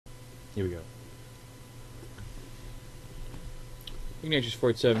Here we go.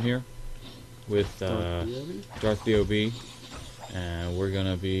 Ignatius47 here with Darth B.O.B. And we're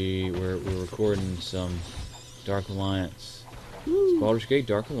gonna be we're recording some Dark Alliance. It's Baldur's Gate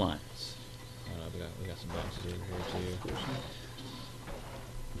Dark Alliance. We got some boxes over here too.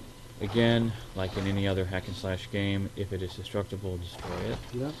 Again, like in any other hack and slash game, if it is destructible, destroy it.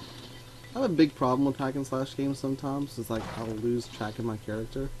 Yeah. I have a big problem with hack and slash games sometimes. It's like I'll lose track of my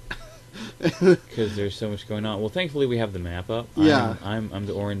character. Because there's so much going on. Well, thankfully we have the map up. Yeah. I'm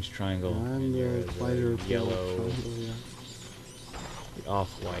the orange triangle. I'm the lighter yellow. triangle, yeah. The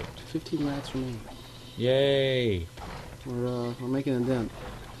off-white. 15 mats remaining. Yay! We're making a dent.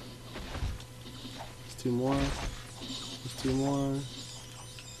 There's 2 more. There's 2 more.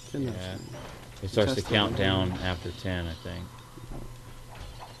 10 Yeah. minutes. It starts to count down after 10, I think.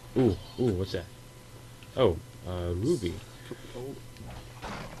 Ooh, what's that? Oh, ruby.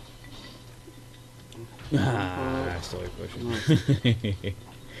 Ah, I stole your potion.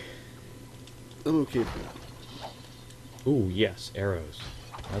 I'm okay for that. Ooh, yes, arrows.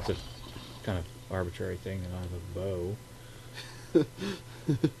 That's a kind of arbitrary thing, and I have a bow.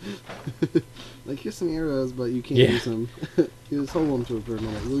 Like, here's some arrows, but you can't Yeah. use them. You just hold them to it for a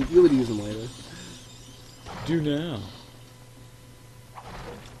minute. You would use them later. Do now.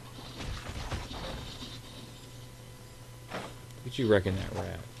 What you reckon that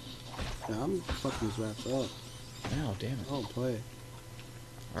rat? Yeah, I'm fucking these rats up. Ow, damn it. Oh, play.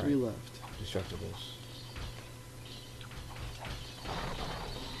 All 3 right, left. destructibles.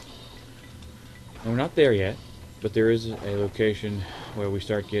 And we're not there yet, but there is a location where we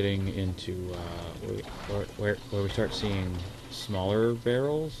start getting into where we start seeing smaller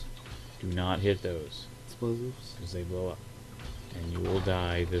barrels. Do not hit those Explosives. because they blow up, and you will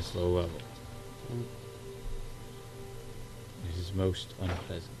die this low level. Mm. This is most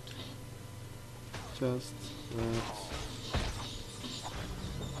unpleasant. Chests. Rats.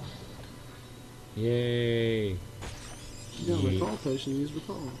 Yay! Yeah, Yeet. recall potion. Use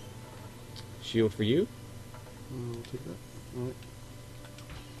recall. Shield for you. I'll take that. Alright.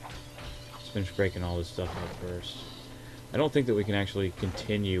 Let's finish breaking all this stuff up first. I don't think that we can actually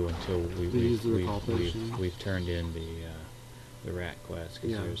continue until use the recall potion. we've turned in the rat quest,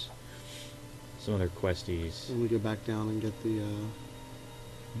 because Yeah. there's some other questies. And we go back down and get the, You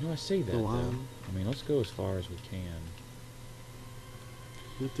know, I say that, the though. lion. I mean, let's go as far as we can.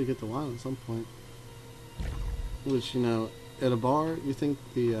 We have to get the wine at some point. Which, you know, at a bar, you think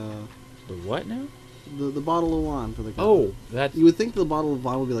the what now? bottle of wine for the guy. Oh, that's... You would think the bottle of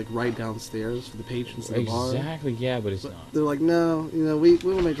wine would be, like, right downstairs for the patrons of the bar. Exactly, yeah, but it's But not. they're like, no, you know, we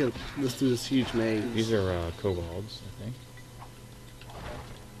will make it, let's do this huge maze. These are kobolds, I think.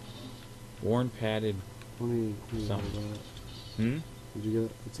 Worn, padded... Let me something. get that. Hmm? Did you get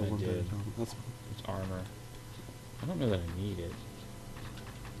it? It's a I one did. That's fine. It's armor. I don't know that I need it.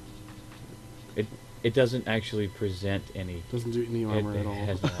 It doesn't actually present any... Doesn't do any armor it at all.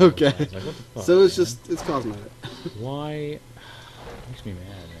 has no armor Okay. class. Like, what the fuck, So it's man? just, it's cosmetic. Why? Makes me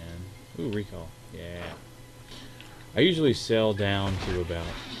mad, man. Ooh, recall. Yeah. I usually sell down to about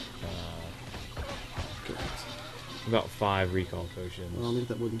 5 recall potions. Well, I'll need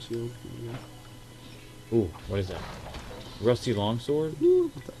that wooden shield. There we Ooh, what is that? Rusty longsword? go. Ooh,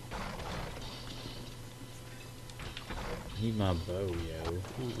 what the- Need my bow, yo.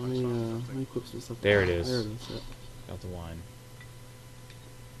 let me equip some stuff. There it is. There it is, yeah. Got the wine.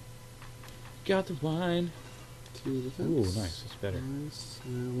 Got the wine. 2 defense. Ooh, nice. That's better. Nice.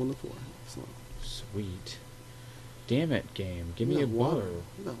 And 1 to 4. Excellent. Sweet. Damn it, game. Give me Look a at that water. bow. Look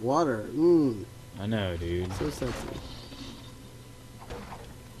at that water. Mmm. I know, dude. So sexy.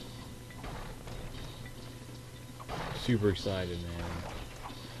 Super excited, man.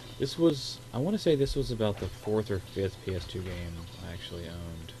 This was, I want to say this was about the 4th or 5th PS2 game I actually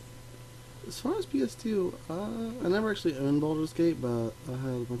owned. As far as PS2, I never actually owned Baldur's Gate, but I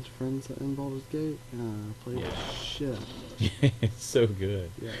had a bunch of friends that owned Baldur's Gate, and I played Yeah. the shit. It's so good.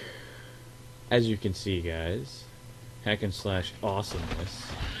 Yeah. As you can see, guys, hack and slash awesomeness.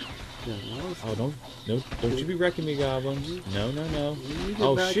 Yeah, that was... Oh, don't you be wrecking me, goblins. No, no, no. You get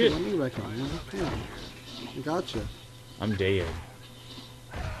Oh, back shit. and let me wreck on you. Come on. I gotcha. I'm dead.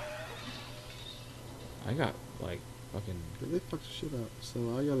 I got, like, fucking... They fucked the shit up, so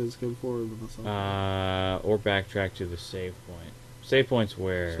I gotta just go forward with myself. Or backtrack to the save point. Save point's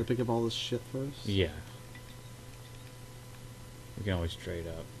where... Should I pick up all this shit first? Yeah. We can always trade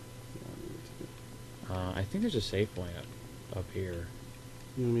up. Yeah, I need to. I think there's a save point up here.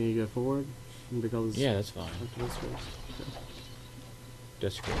 You want me to go forward? And pick all this... Yeah, that's fine. Okay, this first. Okay.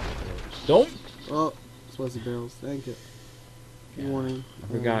 Desecrate the corpse. Don't! Oh, spicy barrels. Thank you. Yeah. Warning. I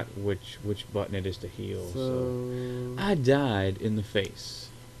forgot which button it is to heal. So So I died in the face.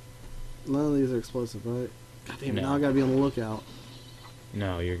 none of these are explosive, right? God damn it! No. Now I gotta be on the lookout.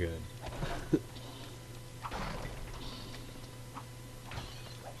 No, you're good. You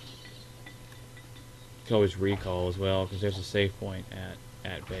can always recall as well because there's a save point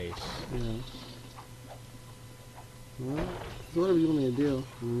at base. Yeah. Well, it's whatever you want me to do.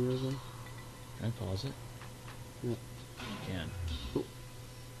 Can I pause it? Yeah. I can. Cool.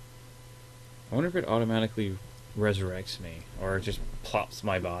 I wonder if it automatically resurrects me or it just plops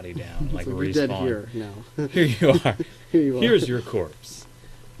my body down like So respawn. you're dead here now. Here you are. Here you are. Here's your corpse.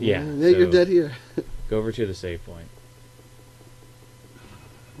 Yeah. Yeah, you're so dead here. Go over to the save point.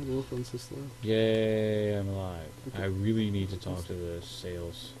 Why the wolf runs so slow? Yay, I'm alive. Okay. I really need to talk to the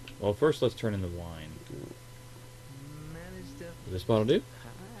sales. Well, first let's turn in the wine. Will this bottle do?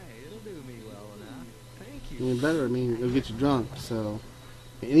 It'll do me well enough. Thank I you. mean, better. I mean, it'll get you drunk. So,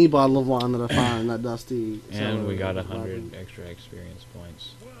 any bottle of wine that I find in that dusty. And we got cellar, 100 extra experience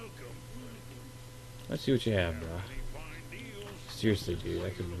points. Let's see what you have, bro. Seriously, dude, I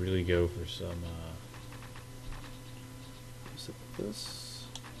could really go for some, Sip this.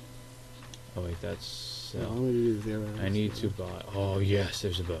 oh wait, that's, No, I'm gonna do 0. I need to buy, oh yes,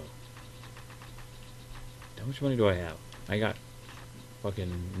 there's a bow. How much money do I have? I got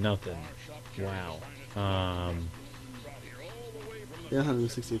fucking nothing. Wow. Yeah,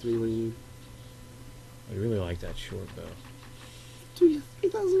 163. What do you need? I really like that short bow.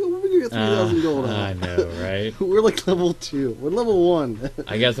 3,000 gold. We're gonna get 3,000 gold out. I know, right? We're like level 2. We're level 1.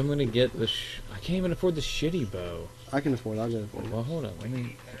 I guess I'm gonna get the. I can't even afford the shitty bow. I can afford it. I'll get it for you. Well, hold up. Let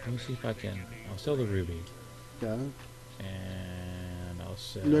me see if I can. I'll sell the ruby, Yeah. and I'll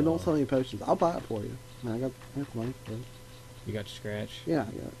sell. No, don't sell any potions. I'll buy it for you. Man, I got money for it. You got your scratch. Yeah, I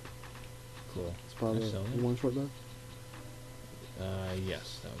got it. Cool. It's probably Can I sell that? one short bow.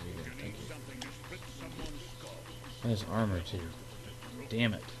 Yes, that would be good. Thank you. That's armor too.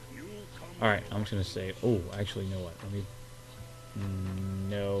 Damn it. Alright, I'm just gonna say. Oh, actually, you know what? Let me.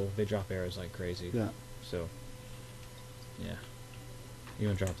 No, they drop arrows like crazy. Yeah. So. Yeah. You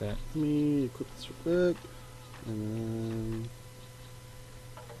wanna drop that? Let me equip this real quick. And then.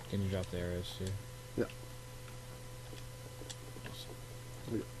 Can you drop the arrows too? Yeah.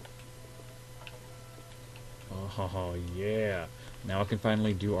 Oh yeah. Now I can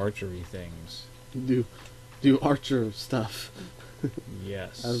finally do archery things. Do archer stuff.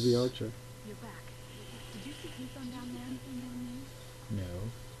 Yes. As the archer. You're back. Did you see Ethan down there? Anything down there? No.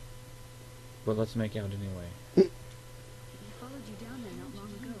 But let's make out anyway. He followed you down there not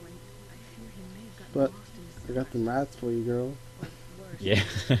long ago, and I fear he may have gotten But lost in I the got the mats for you, girl. worse. Yeah.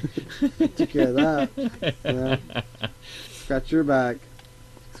 Took care of that. Yeah. Scratch your back.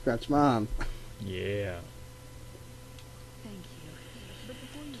 Scratch mine. Yeah. Thank you. But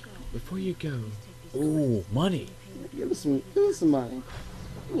Before you go. please take these Ooh, money. Give us some money.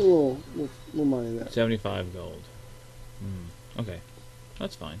 A little money there. 75 gold. Okay.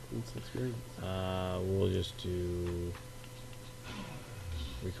 That's fine. That's experience. We'll just do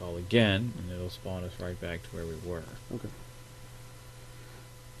recall again, and it'll spawn us right back to where we were. Okay.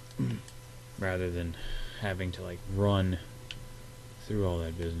 Rather than having to, like, run through all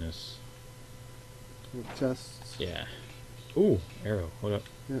that business. Chests. Yeah. Ooh, arrow. Hold up.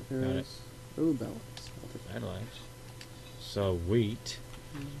 Yeah, Got it. arrows. Ooh, balance. I'll take that. That lights. Sweet.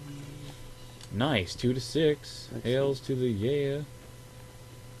 Nice. 2 to 6. Excellent. Hails to the yeah.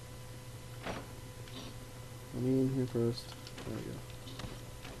 Let me in here first. There we go.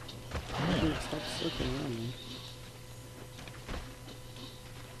 Yeah. Stop circling around me.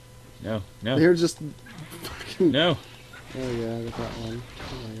 No, no. They're just fucking. No. Oh yeah, I got that one.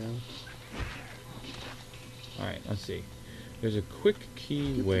 Oh my god. Alright, let's see. There's a quick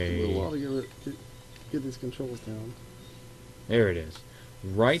key It took a little while way. to get these controls down. There it is.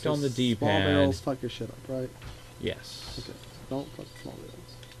 Right So on the Small D-pad. barrels fuck your shit up, right? Yes. Okay. Don't fuck small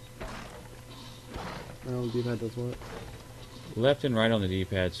barrels. Now the D-pad does what? Left and right on the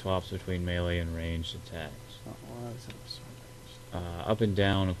D-pad swaps between melee and ranged attacks. Oh, well, that's Up and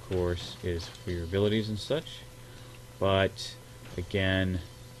down, of course, is for your abilities and such. But, again,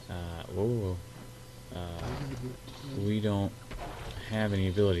 whoa. We don't have any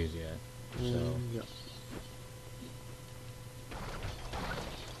abilities yet. So, yeah.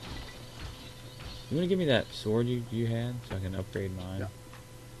 you want to give me that sword you had so I can upgrade mine?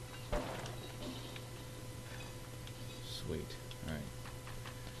 Yeah. Sweet. Alright.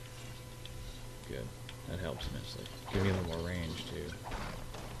 Good. That helps immensely. Give me a little more range, too.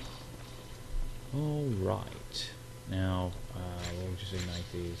 Alright. Now, we'll just ignite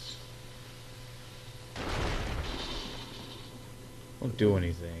these. Won't do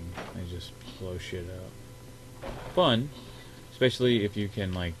anything. I just blow shit up. Fun, especially if you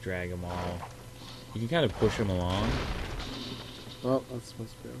can like drag them all. You can kind of push them along. Oh, that's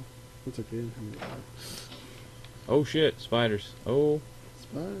supposed to go. That's okay. I'm gonna die. Oh shit, spiders. Oh,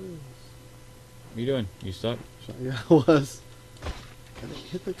 Spiders. what are you doing? You stuck? Yeah, I was. I didn't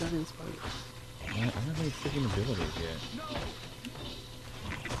hit the goddamn spiders. I don't have any freaking abilities yet.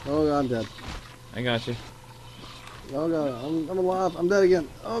 Oh god, I'm dead. I got you. Oh god, I'm alive. I'm dead again.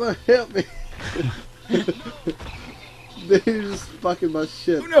 Oh no, help me! They're just fucking my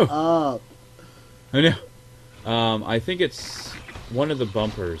shit Oh, no. up. I know. I think it's one of the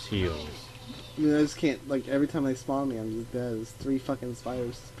bumpers heals. I mean, I just can't, like, every time they spawn me, I'm just dead. There's 3 fucking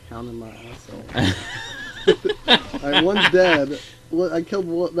spiders pounding my asshole. Alright, one's dead. I killed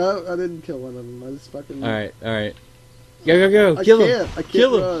one. No, I didn't kill one of them. I just fucking... Alright. Go. I Kill can't. him. I can't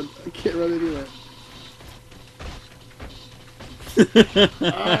Kill run. I can't run anywhere.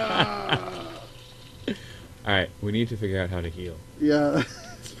 Alright, we need to figure out how to heal. Yeah,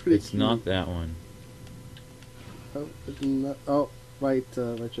 it's pretty It's cute. not that one. Oh, it's not, oh, right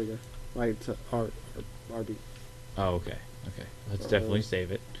trigger. Right, RB. Oh, okay. Let's definitely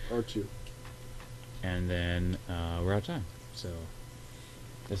save it. R2. And then we're out of time. So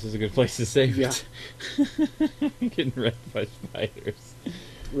this is a good place to save it. Getting wrecked by spiders.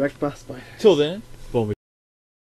 Wrecked by spiders. Till then,